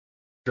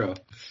intro.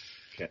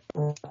 Okay.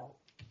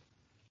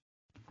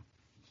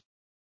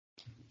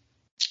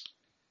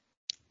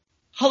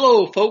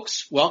 Hello,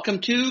 folks. Welcome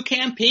to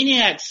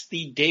Campaigniacs,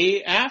 the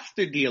day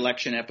after the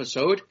election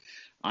episode.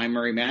 I'm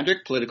Murray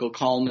Mandrick, political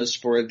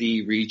columnist for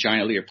the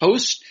Regina Lear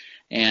Post,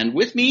 and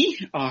with me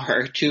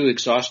are two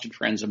exhausted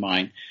friends of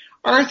mine.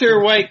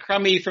 Arthur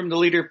White-Crummey from the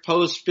Leader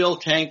Post, Phil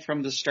Tank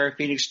from the Star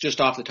Phoenix.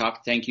 Just off the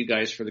top, thank you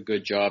guys for the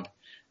good job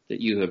that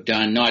you have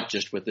done, not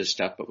just with this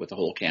stuff, but with the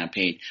whole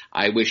campaign.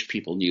 I wish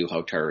people knew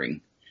how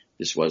tiring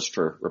this was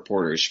for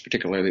reporters,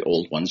 particularly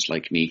old ones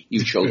like me.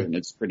 You children,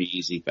 it's pretty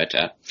easy, but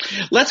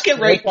let's get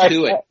right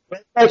to it.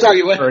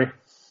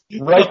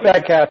 Right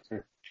back at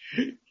you.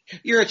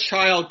 You're a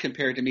child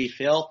compared to me,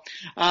 Phil.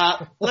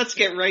 Let's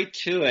get right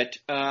to it.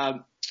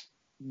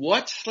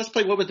 Let's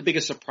play what were the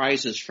biggest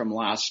surprises from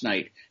last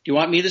night. Do you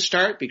want me to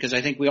start? Because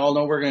I think we all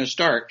know we're going to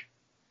start.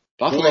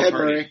 Buffalo Party.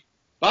 Murray.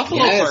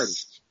 Buffalo Party.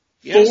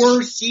 Yes.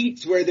 4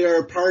 seats where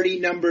they're party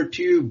number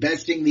 2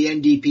 besting the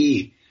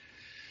NDP.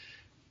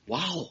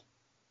 Wow.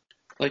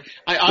 Like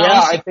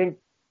I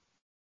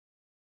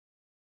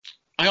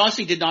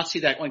honestly did not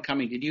see that one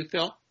coming. Did you,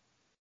 Phil?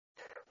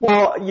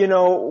 Well, you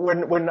know,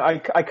 when I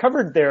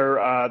covered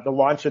the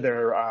launch of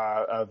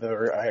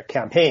their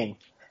campaign,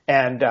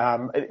 and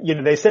you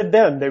know, they said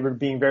then they were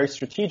being very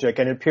strategic,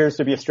 and it appears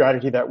to be a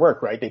strategy that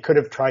worked. Right? They could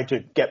have tried to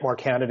get more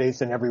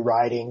candidates in every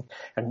riding,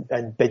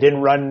 and they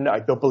didn't run, I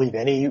don't believe,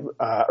 any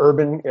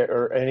urban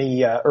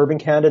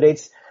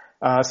candidates.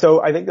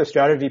 So I think the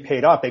strategy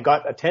paid off. They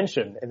got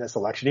attention in this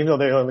election, even though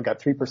they only got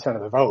 3%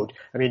 of the vote.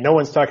 I mean, no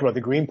one's talking about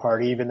the Green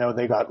Party, even though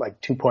they got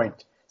like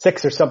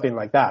 2.6 or something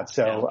like that.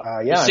 So,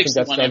 I think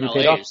that strategy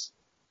paid off.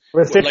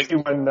 With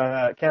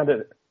 61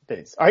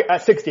 candidates.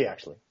 60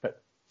 actually.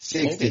 But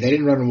 60. They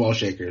didn't run in wall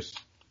shakers.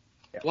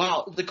 Yeah.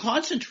 Wow. The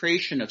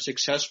concentration of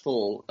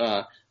successful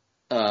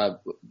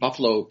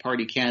Buffalo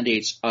Party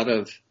candidates out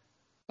of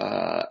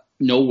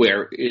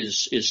nowhere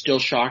is still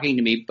shocking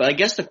to me. But I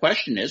guess the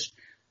question is,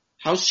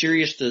 how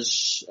serious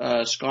does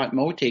Scott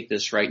Moe take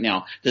this right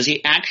now? Does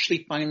he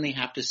actually finally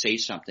have to say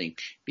something?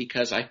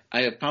 Because I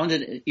have found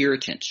it an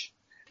irritant,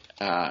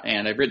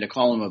 and I've written a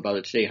column about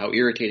it today, how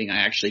irritating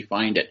I actually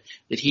find it,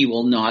 that he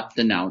will not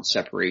denounce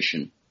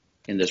separation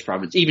in this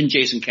province. Even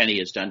Jason Kenney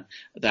has done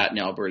that in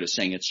Alberta,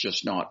 saying it's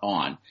just not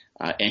on.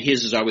 And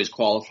his is always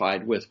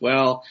qualified with,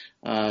 I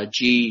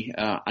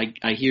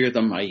hear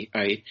them,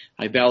 I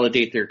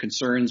validate their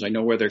concerns, I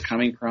know where they're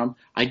coming from.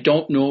 I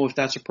don't know if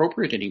that's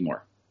appropriate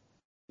anymore.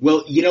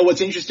 Well, you know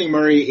what's interesting,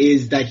 Murray,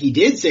 is that he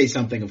did say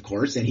something, of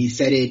course, and he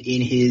said it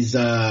in his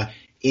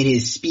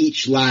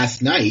speech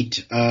last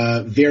night,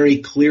 very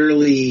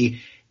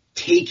clearly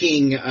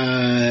taking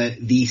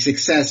the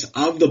success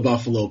of the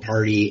Buffalo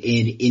Party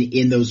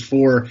in those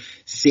 4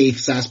 safe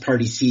Sask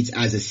Party seats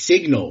as a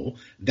signal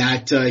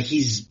that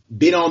he's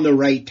been on the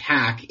right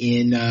tack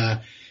in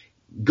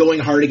going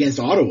hard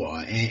against Ottawa,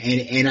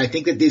 and I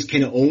think that this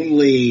can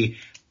only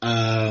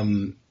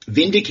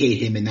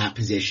vindicate him in that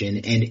position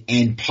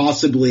and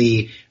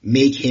possibly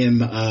make him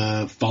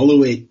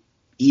follow it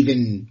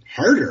even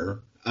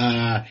harder,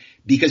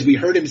 because we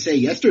heard him say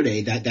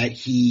yesterday that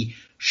he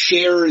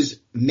shares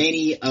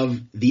many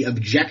of the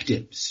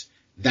objectives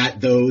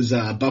that those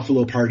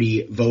Buffalo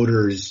Party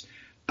voters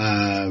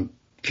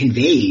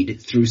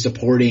conveyed through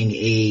supporting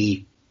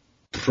a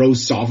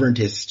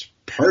pro-sovereigntist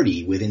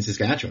party within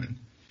Saskatchewan.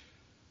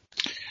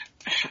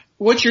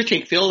 What's your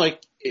take, Phil?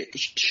 Like,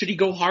 should he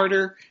go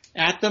harder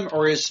at them,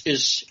 or is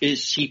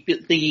he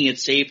thinking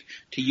it's safe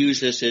to use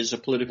this as a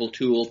political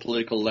tool,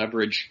 political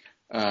leverage?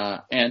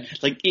 And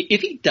like,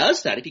 if he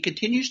does that, if he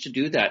continues to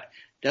do that,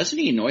 doesn't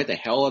he annoy the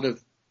hell out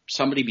of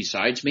somebody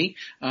besides me,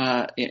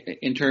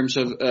 in terms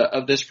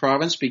of this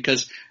province?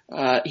 Because,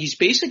 he's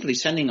basically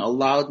sending a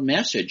loud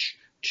message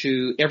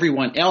to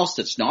everyone else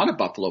that's not a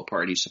Buffalo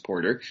Party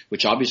supporter,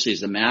 which obviously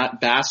is the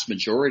vast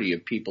majority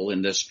of people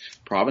in this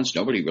province.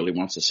 Nobody really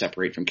wants to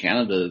separate from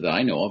Canada that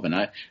I know of, and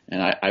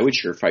I would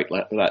sure fight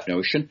that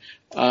notion.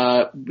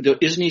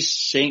 Isn't he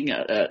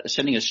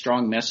sending a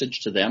strong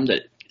message to them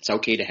that it's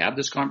okay to have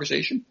this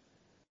conversation?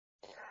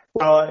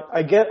 Well,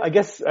 I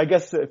guess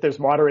if there's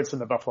moderates in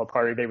the Buffalo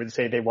Party, they would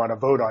say they want to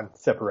vote on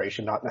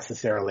separation, not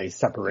necessarily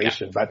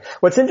separation. Yeah. But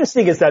what's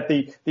interesting is that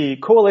the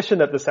coalition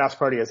that the Sask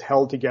Party has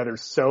held together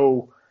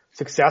so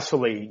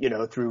successfully, you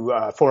know, through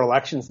 4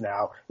 elections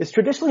now, is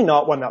traditionally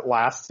not one that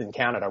lasts in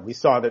Canada. We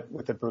saw that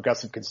with the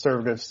Progressive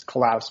Conservatives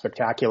collapse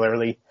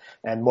spectacularly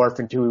and morph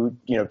into,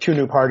 you know, 2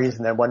 new parties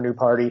and then 1 new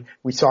party.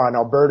 We saw in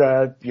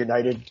Alberta, the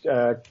United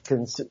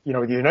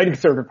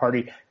Conservative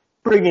Party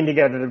bringing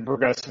together the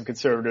Progressive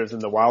Conservatives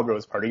and the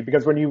Wildrose Party,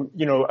 because when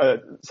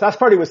Sask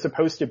Party was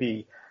supposed to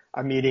be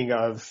a meeting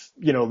of,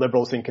 you know,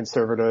 Liberals and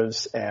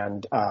Conservatives,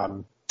 and,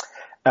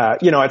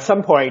 at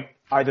some point,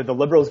 either the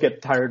Liberals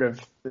get tired of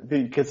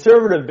the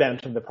Conservative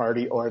bent of the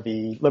party, or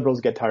the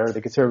Liberals get tired of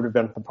the Conservative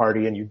bent of the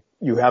party, and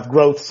you have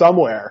growth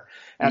somewhere.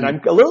 And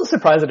I'm a little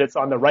surprised that it's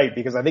on the right,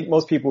 because I think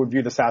most people would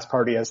view the Sask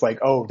Party as like,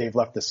 oh, they've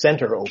left the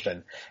center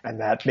open,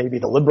 and that maybe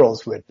the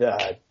Liberals would,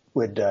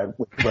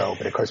 grow.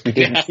 But of course, we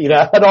didn't see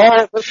that at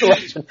all in this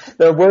election.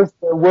 Their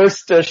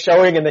worst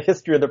showing in the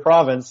history of the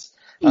province.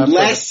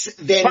 Less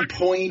than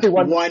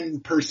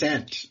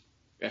 0.1%.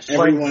 Yes.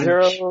 Everyone.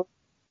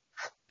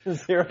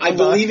 0.09, I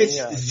believe it's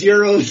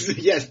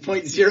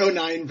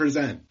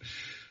 0.09%.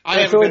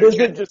 So it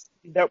isn't just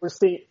that we're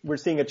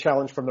seeing a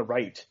challenge from the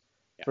right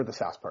for the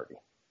Sask party.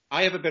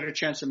 I have a better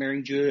chance of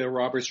marrying Julia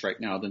Roberts right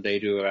now than they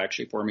do of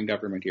actually forming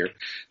government here.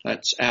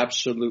 That's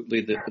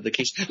absolutely the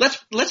case.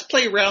 Let's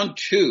play round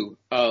two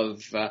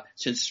of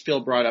since Phil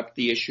brought up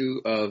the issue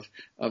of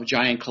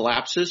giant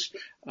collapses.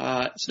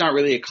 It's not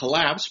really a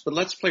collapse, but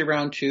let's play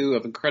round two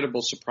of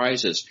incredible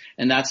surprises,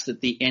 and that's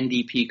that the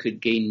NDP could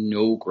gain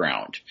no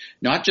ground.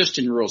 Not just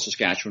in rural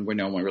Saskatchewan, where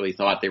no one really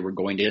thought they were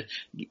going to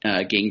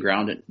gain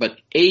ground, but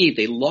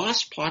they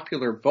lost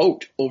popular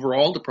vote over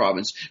all the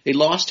province. They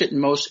lost it in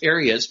most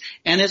areas,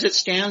 and as it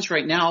stands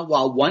right now,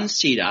 while one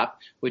seat up,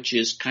 which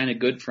is kind of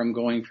good from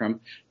going from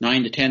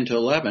 9 to 10 to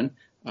 11,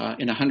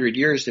 in 100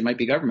 years they might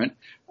be government,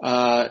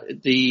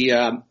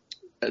 the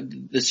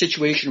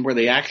situation where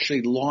they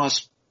actually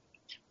lost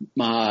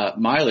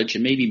mileage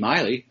and maybe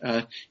Miley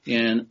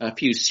in a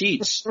few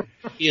seats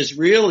is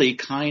really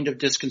kind of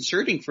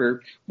disconcerting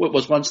for what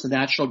was once the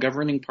national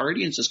governing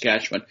party in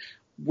Saskatchewan.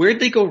 Where'd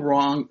they go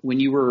wrong when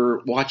you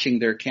were watching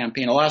their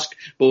campaign? I'll ask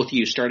both of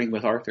you, starting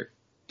with Arthur.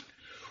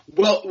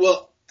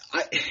 Well,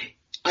 I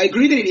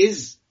agree that it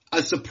is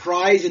a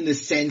surprise in the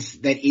sense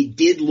that it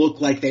did look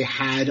like they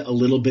had a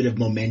little bit of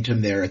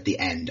momentum there at the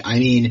end. I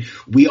mean,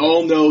 we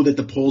all know that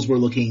the polls were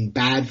looking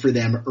bad for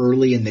them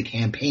early in the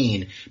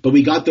campaign, but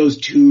we got those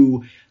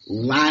two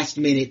last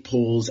minute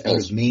polls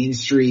out of Main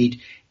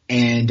Street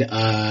and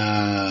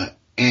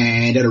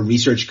at a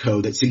research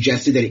code that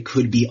suggested that it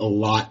could be a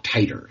lot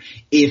tighter.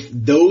 If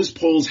those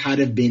polls had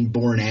have been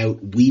borne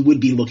out, we would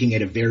be looking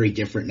at a very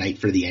different night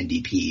for the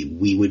NDP.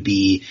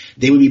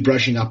 They would be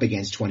brushing up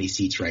against 20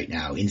 seats right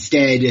now.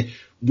 Instead,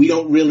 we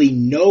don't really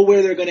know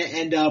where they're going to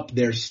end up.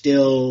 There's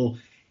still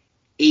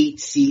 8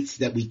 seats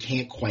that we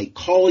can't quite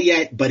call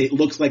yet, but it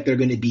looks like they're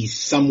going to be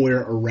somewhere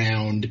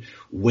around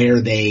where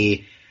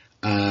they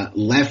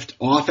left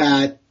off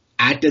at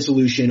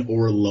dissolution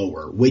or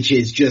lower, which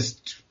is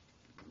just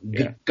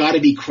got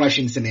to be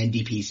crushing some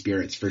NDP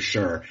spirits for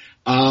sure.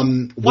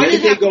 Why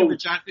did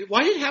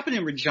it happen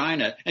in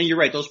Regina? And you're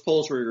right; those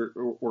polls were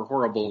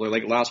horrible. They're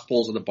like last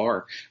polls of the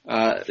bar.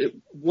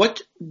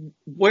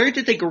 Where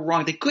did they go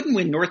wrong? They couldn't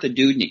win north of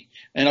Dewdney,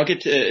 and I'll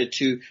get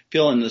to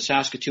Phil in the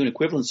Saskatoon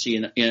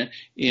equivalency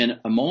in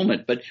a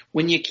moment. But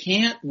when you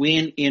can't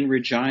win in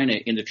Regina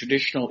in the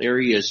traditional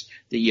areas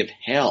that you've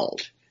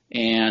held,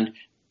 and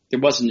there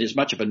wasn't as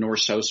much of a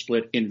north-south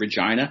split in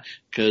Regina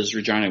because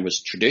Regina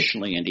was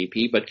traditionally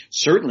NDP, but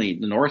certainly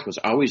the north was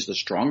always the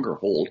stronger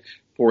hold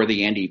for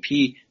the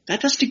NDP.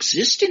 That doesn't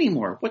exist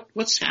anymore.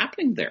 What's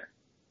happening there?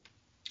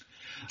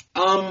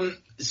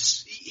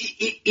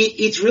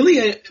 It's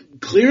really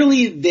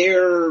clearly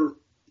their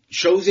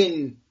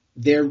chosen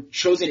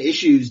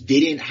issues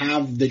didn't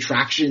have the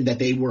traction that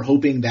they were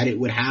hoping that it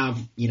would have,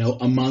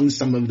 among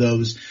some of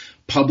those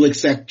public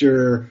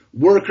sector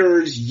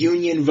workers,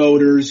 union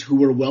voters who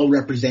were well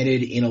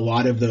represented in a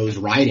lot of those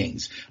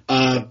ridings.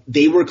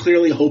 They were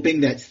clearly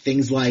hoping that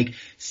things like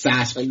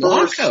Sask First,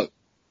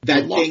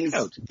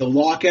 the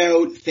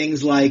lockout,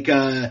 things like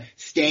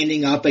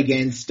standing up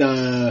against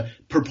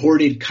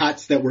purported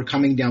cuts that were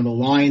coming down the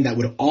line that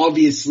would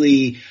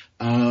obviously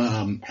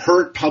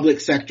hurt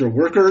public sector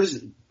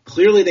workers.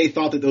 Clearly they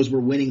thought that those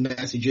were winning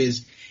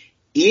messages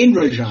in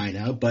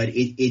Regina, but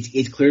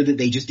it's clear that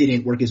they just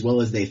didn't work as well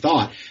as they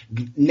thought.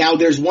 Now,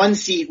 there's one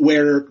seat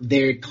where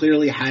they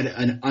clearly had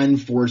an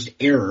unforced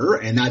error,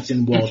 and that's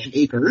in Walsh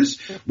Acres,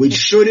 which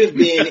should have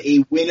been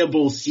a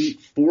winnable seat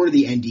for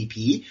the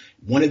NDP.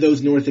 One of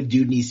those north of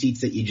Dewdney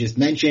seats that you just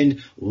mentioned,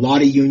 a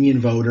lot of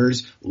union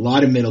voters, a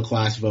lot of middle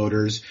class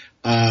voters,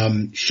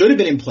 should have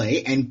been in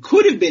play and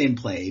could have been in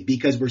play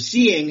because we're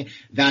seeing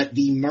that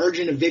the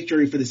margin of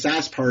victory for the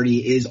Sask party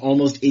is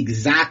almost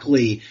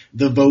exactly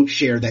the vote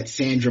share that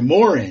Sandra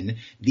Morin,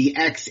 the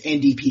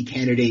ex-NDP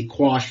candidate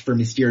quashed for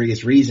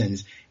mysterious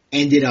reasons,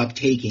 ended up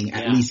taking,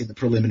 at least in the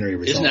preliminary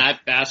results. Isn't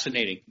that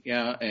fascinating?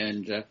 Yeah,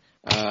 and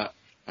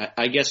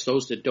I guess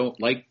those that don't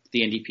like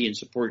the NDP and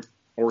support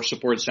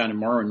Sandra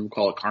Morin will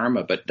call it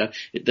karma, but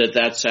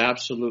that's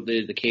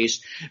absolutely the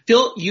case.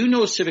 Phil, you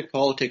know civic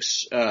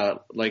politics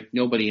like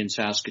nobody in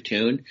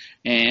Saskatoon,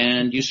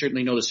 and you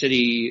certainly know the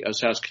city of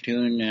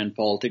Saskatoon and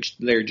politics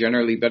there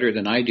generally better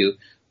than I do.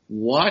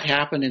 What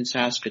happened in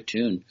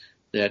Saskatoon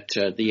that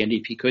the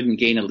NDP couldn't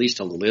gain at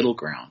least a little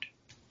ground?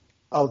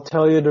 I'll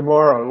tell you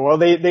tomorrow. Well,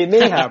 they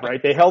may have,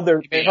 right? They held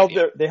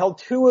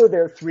two of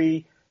their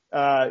three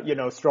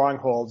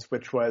strongholds,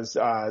 which was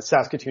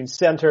Saskatoon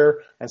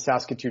Centre and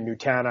Saskatoon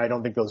Newtown. I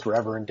don't think those were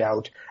ever in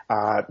doubt.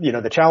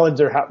 The challenge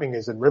they're having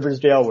is in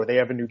Riversdale, where they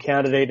have a new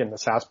candidate, and the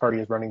Sask party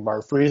is running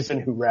Marv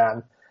Friesen, who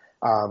ran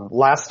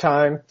last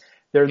time.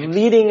 They're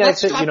leading,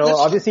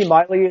 obviously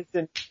Miley is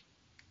in.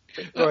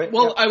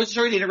 I was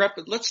sorry to interrupt,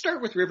 but let's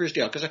start with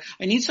Riversdale, because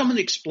I need someone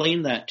to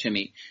explain that to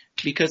me,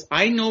 because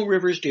I know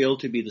Riversdale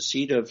to be the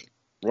seat of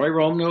Roy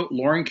Romano,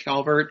 Lauren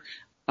Calvert,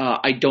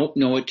 I don't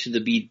know it to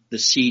be the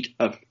seat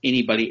of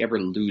anybody ever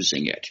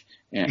losing it.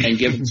 And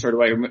given sort of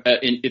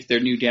if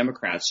they're new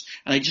Democrats,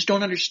 and I just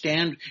don't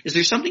understand. Is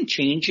there something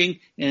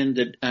changing in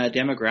the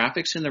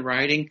demographics in the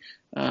riding,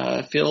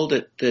 Phil,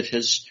 that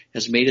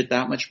has made it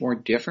that much more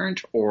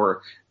different,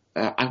 or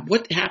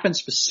what happened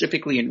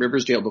specifically in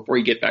Riversdale before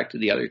you get back to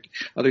the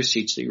other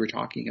seats that you were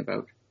talking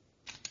about?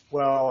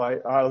 Well,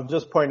 I'll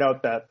just point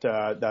out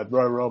that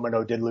Roy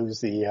Romano did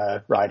lose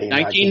the riding.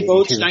 19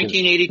 votes,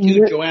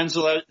 1982. Joanne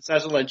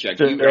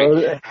Zazelenchuk.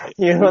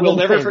 We'll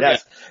never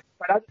forget.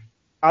 But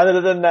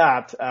other than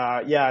that,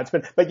 it's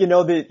been. But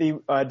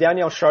the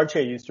Danielle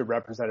Chartier used to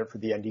represent it for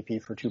the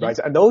NDP for two rides,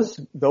 and those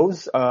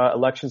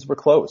elections were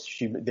close.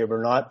 They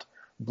were not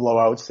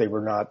blowouts. They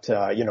were not.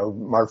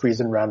 Mark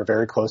Friesen ran a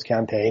very close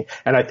campaign,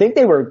 and I think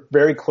they were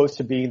very close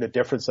to being the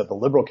difference of the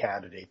Liberal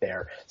candidate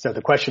there. So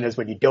the question is,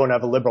 when you don't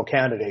have a Liberal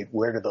candidate,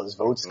 where do those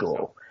votes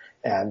go?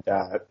 And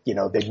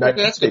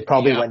they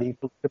probably went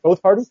equal to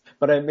both parties.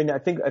 But I mean, I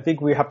think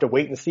we have to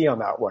wait and see on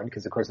that one,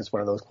 because of course it's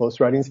one of those close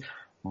ridings.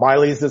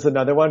 Miley's is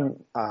another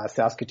one.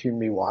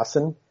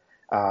 Saskatoon-Meewasin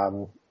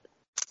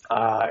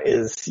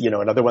is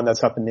another one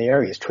that's up in the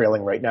air. He's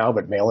trailing right now,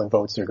 but mail-in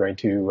votes are going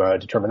to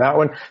determine that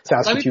one.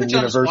 Saskatoon University. Let me put you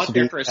on the spot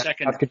there for a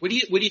second.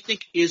 What do you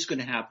think is going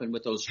to happen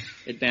with those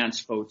advance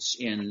votes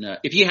in?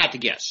 If you had to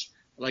guess,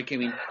 I'll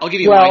give you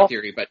my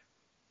theory, but.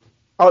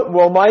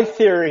 My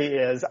theory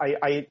is,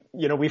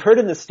 we've heard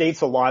in the States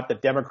a lot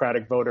that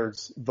Democratic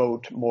voters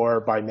vote more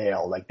by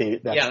mail. They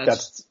make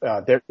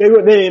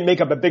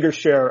up a bigger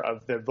share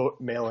of the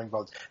mailing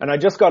votes. And I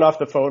just got off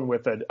the phone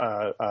with an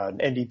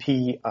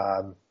NDP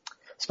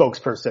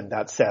spokesperson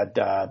that said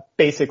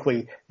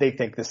basically they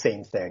think the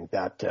same thing,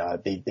 that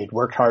they'd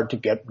worked hard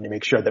to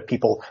make sure that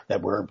people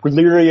that were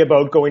leery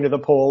about going to the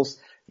polls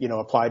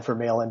applied for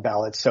mail-in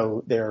ballots.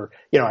 So they're,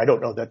 I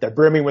don't know that they're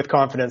brimming with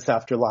confidence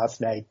after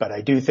last night, but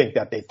I do think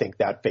that they think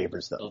that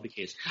favors them. The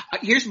case.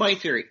 Here's my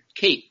theory.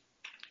 Kate.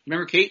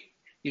 Remember Kate?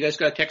 You guys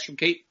got a text from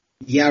Kate?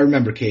 Yeah, I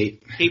remember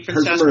Kate. Kate from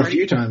Heard from her a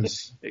few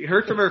times.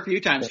 Heard from her a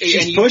few times.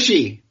 She's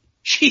pushy.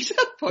 She's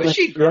a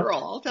pushy girl,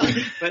 I'll tell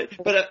you,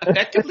 but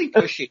effectively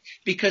pushy,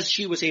 because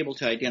she was able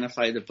to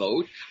identify the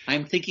vote.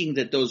 I'm thinking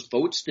that those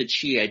votes that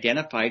she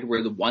identified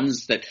were the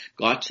ones that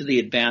got to the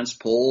advanced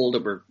poll,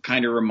 that were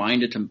kind of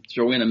reminded to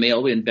throw in a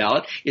mail-in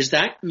ballot. Is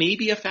that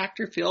maybe a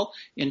factor, Phil,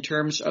 in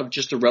terms of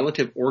just the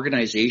relative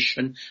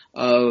organization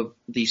of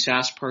the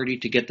Sask party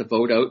to get the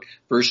vote out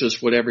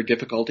versus whatever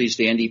difficulties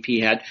the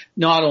NDP had,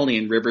 not only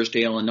in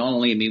Riversdale and not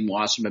only in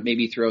Meewasin, but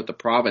maybe throughout the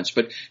province?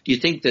 But do you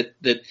think that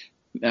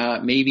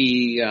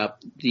maybe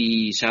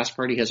the Sask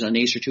party has an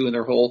ace or two in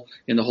the hole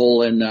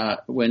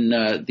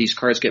when these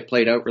cards get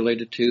played out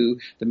related to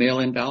the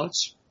mail-in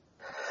ballots?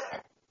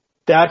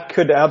 That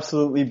could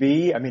absolutely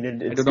be. I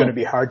mean, it's going to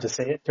be hard to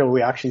say until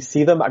we actually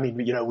see them. I mean,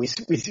 we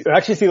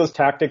actually see those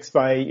tactics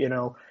by,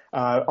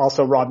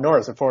 also Rob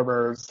Norris, a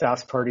former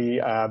Sask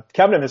party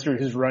cabinet minister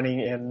who's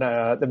running in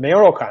the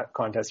mayoral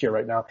contest here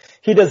right now.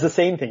 He does the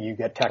same thing. You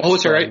get texts. Oh,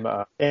 it's all right.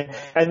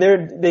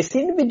 And they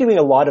seem to be doing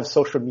a lot of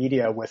social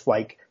media with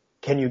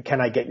can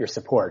I get your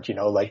support?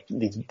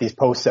 These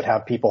posts that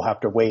have people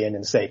have to weigh in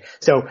and say.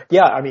 So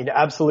yeah, I mean,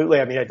 absolutely.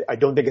 I mean, I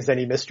don't think it's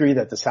any mystery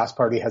that the Sask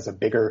party has a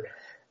bigger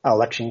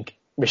election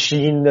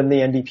machine than the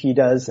NDP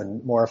does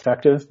and more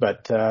effective.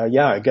 But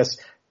I guess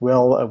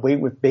we'll wait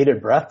with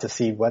bated breath to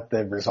see what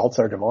the results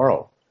are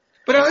tomorrow.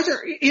 But isn't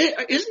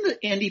the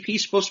NDP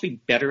supposed to be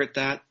better at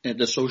that, at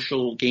the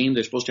social game?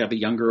 They're supposed to have a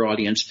younger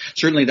audience.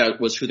 Certainly that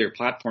was who their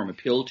platform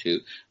appealed to,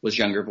 was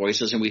younger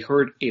voices. And we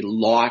heard a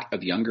lot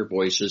of younger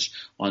voices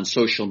on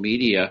social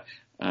media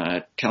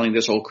telling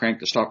this old crank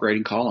to stop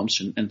writing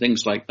columns and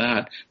things like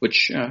that,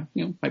 which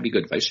might be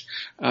good advice.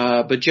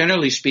 But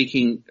generally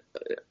speaking,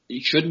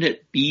 shouldn't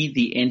it be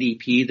the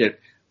NDP that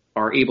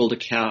are able to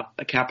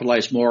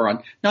capitalize more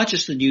on not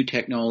just the new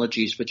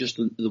technologies, but just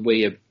the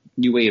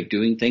new way of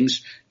doing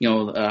things?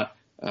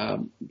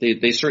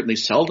 They certainly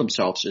sell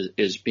themselves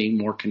as being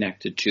more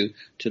connected to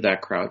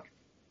that crowd.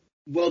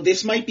 Well,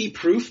 this might be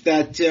proof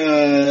that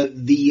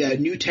the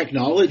new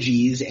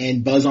technologies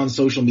and buzz on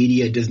social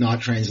media does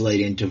not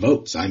translate into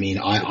votes. I mean,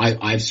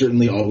 I've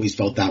certainly always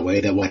felt that way,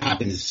 that what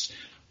happens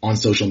on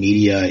social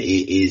media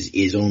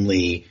is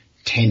only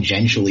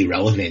tangentially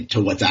relevant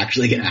to what's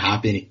actually going to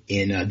happen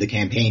in the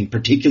campaign,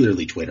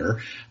 particularly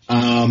Twitter.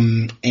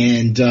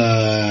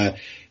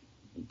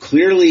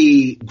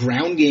 Clearly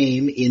ground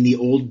game in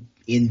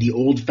the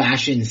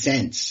old-fashioned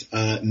sense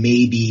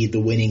may be the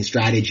winning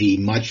strategy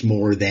much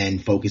more than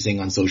focusing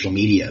on social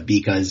media,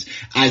 because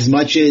as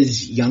much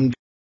as young people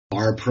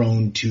are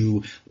prone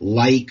to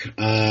like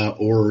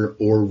or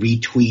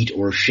retweet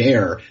or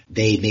share,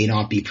 they may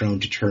not be prone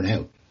to turn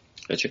out.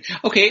 That's right.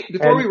 Okay,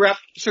 before we wrap,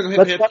 so go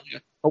ahead.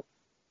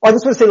 I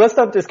was going to say, let's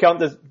not discount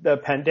the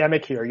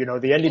pandemic here. The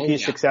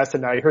NDP's success,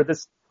 and I heard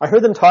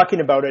them talking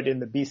about it in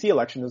the BC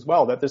election as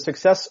well, that the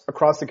success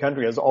across the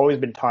country has always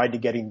been tied to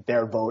getting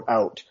their vote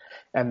out.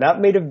 And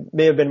that may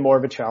have been more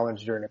of a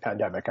challenge during a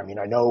pandemic. I mean,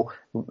 I know,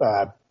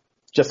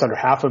 just under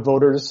half of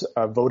voters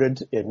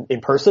voted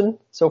in person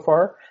so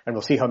far, and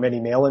we'll see how many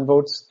mail-in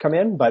votes come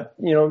in. But,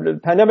 the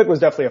pandemic was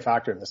definitely a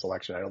factor in this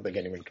election. I don't think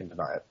anyone can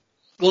deny it.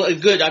 Well,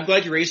 good. I'm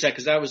glad you raised that,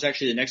 because that was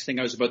actually the next thing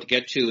I was about to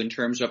get to in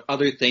terms of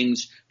other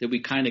things that we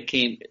kind of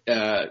came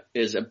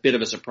as a bit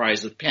of a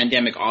surprise. The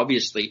pandemic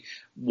obviously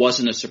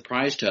wasn't a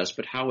surprise to us,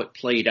 but how it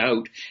played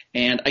out.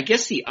 And I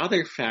guess the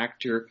other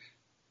factor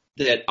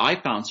that I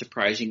found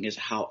surprising is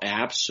how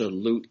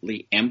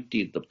absolutely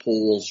empty the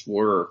polls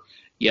were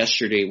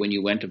yesterday when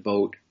you went to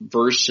vote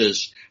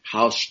versus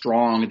how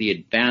strong the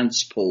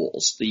advance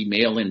polls, the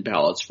mail-in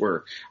ballots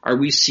were. Are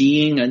we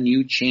seeing a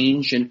new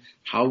change in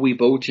how we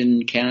vote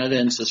in Canada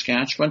and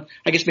Saskatchewan?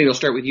 I guess maybe I'll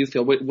start with you,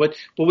 Phil. What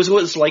was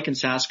it like in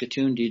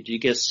Saskatoon? Did you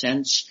get a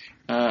sense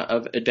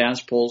of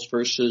advance polls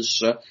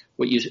versus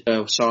what you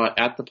saw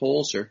at the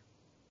polls? Or?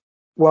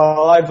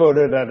 Well, I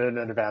voted at an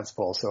advance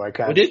poll, so I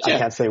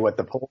can't say what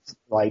the polls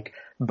like.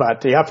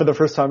 But for the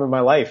first time in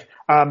my life.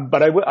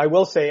 But I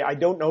will say I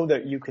don't know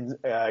that you can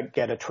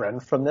get a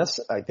trend from this.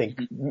 I think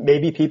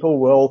maybe people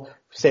will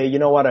say, you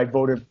know what, I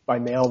voted by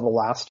mail the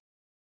last,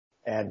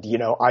 and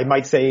I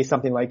might say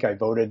something like I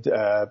voted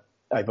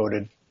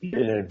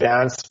in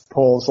advance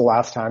polls the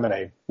last time, and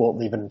I won't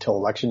leave it until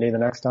election day the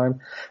next time.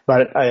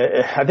 But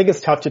I think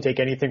it's tough to take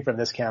anything from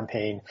this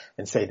campaign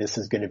and say this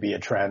is going to be a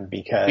trend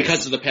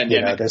because of the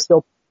pandemic. There's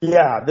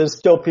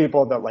still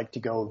people that like to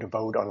go to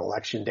vote on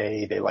election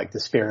day. They like the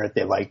spirit.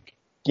 They like,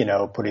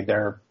 putting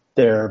their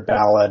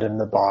ballot in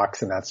the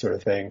box and that sort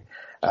of thing.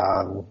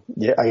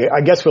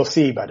 I guess we'll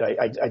see, but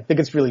I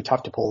think it's really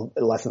tough to pull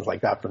lessons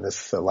like that from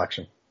this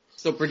election.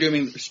 So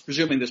presuming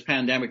this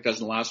pandemic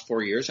doesn't last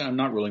 4 years, and I'm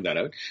not ruling that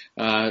out,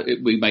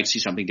 we might see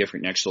something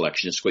different next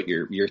election. Is what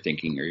you're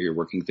thinking, or your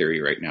working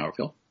theory right now,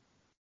 Phil?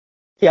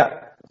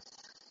 Yeah.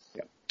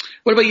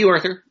 What about you,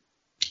 Arthur?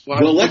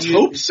 Well, let's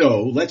hope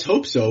so. Let's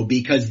hope so,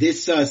 because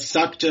this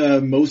sucked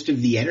most of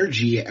the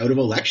energy out of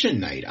election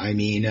night. I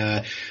mean,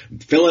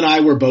 Phil and I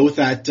were both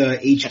at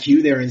HQ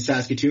there in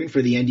Saskatoon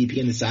for the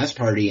NDP and the Sask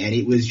Party, and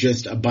it was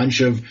just a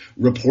bunch of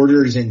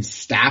reporters and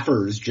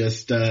staffers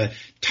just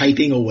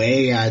typing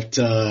away at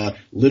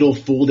little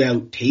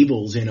fold-out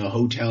tables in a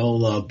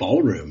hotel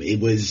ballroom. It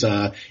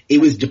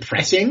was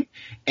depressing,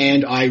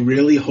 and I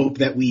really hope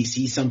that we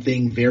see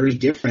something very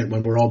different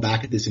when we're all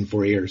back at this in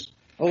 4 years.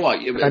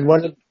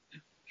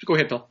 Go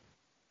ahead, Phil.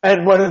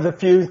 And one of the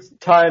few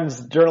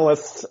times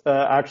journalists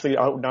actually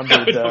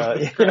outnumbered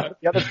the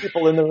other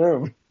people in the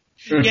room.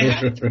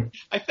 Yeah,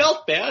 I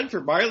felt bad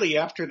for Marley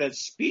after that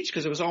speech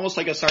because it was almost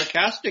like a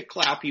sarcastic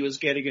clap he was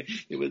getting.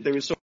 There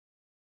was so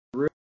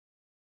room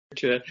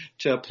to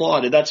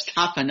applaud, and that's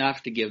tough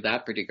enough to give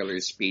that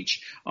particular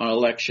speech on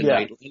election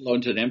night, let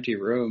alone to an empty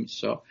room.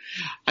 So,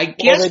 I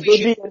guess they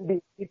did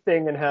the NBC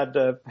thing and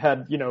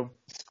had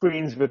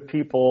screens with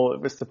people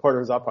with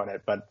supporters up on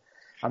it, but.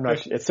 I'm not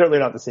sure. It's certainly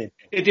not the same.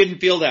 It didn't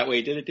feel that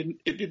way, did it?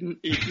 You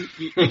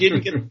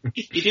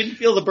didn't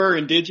feel the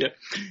burn, did you?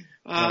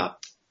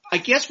 I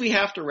guess we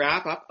have to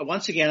wrap up.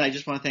 Once again, I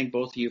just want to thank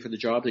both of you for the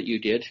job that you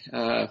did,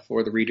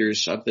 for the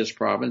readers of this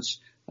province.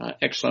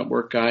 Excellent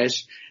work,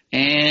 guys.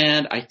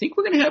 And I think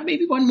we're going to have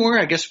maybe one more.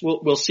 I guess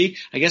we'll see.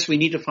 I guess we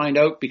need to find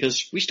out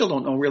because we still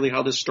don't know really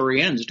how this story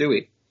ends, do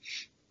we?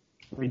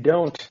 We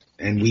don't.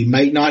 And we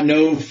might not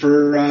know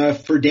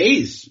for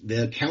days.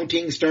 The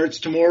counting starts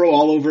tomorrow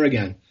all over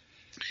again.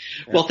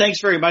 Well, thanks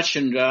very much,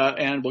 and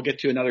we'll get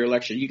to another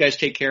election. You guys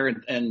take care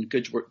and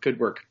good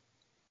work.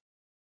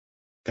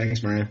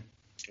 Thanks, Maria.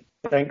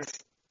 Thanks.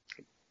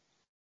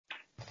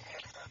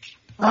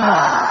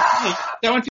 That one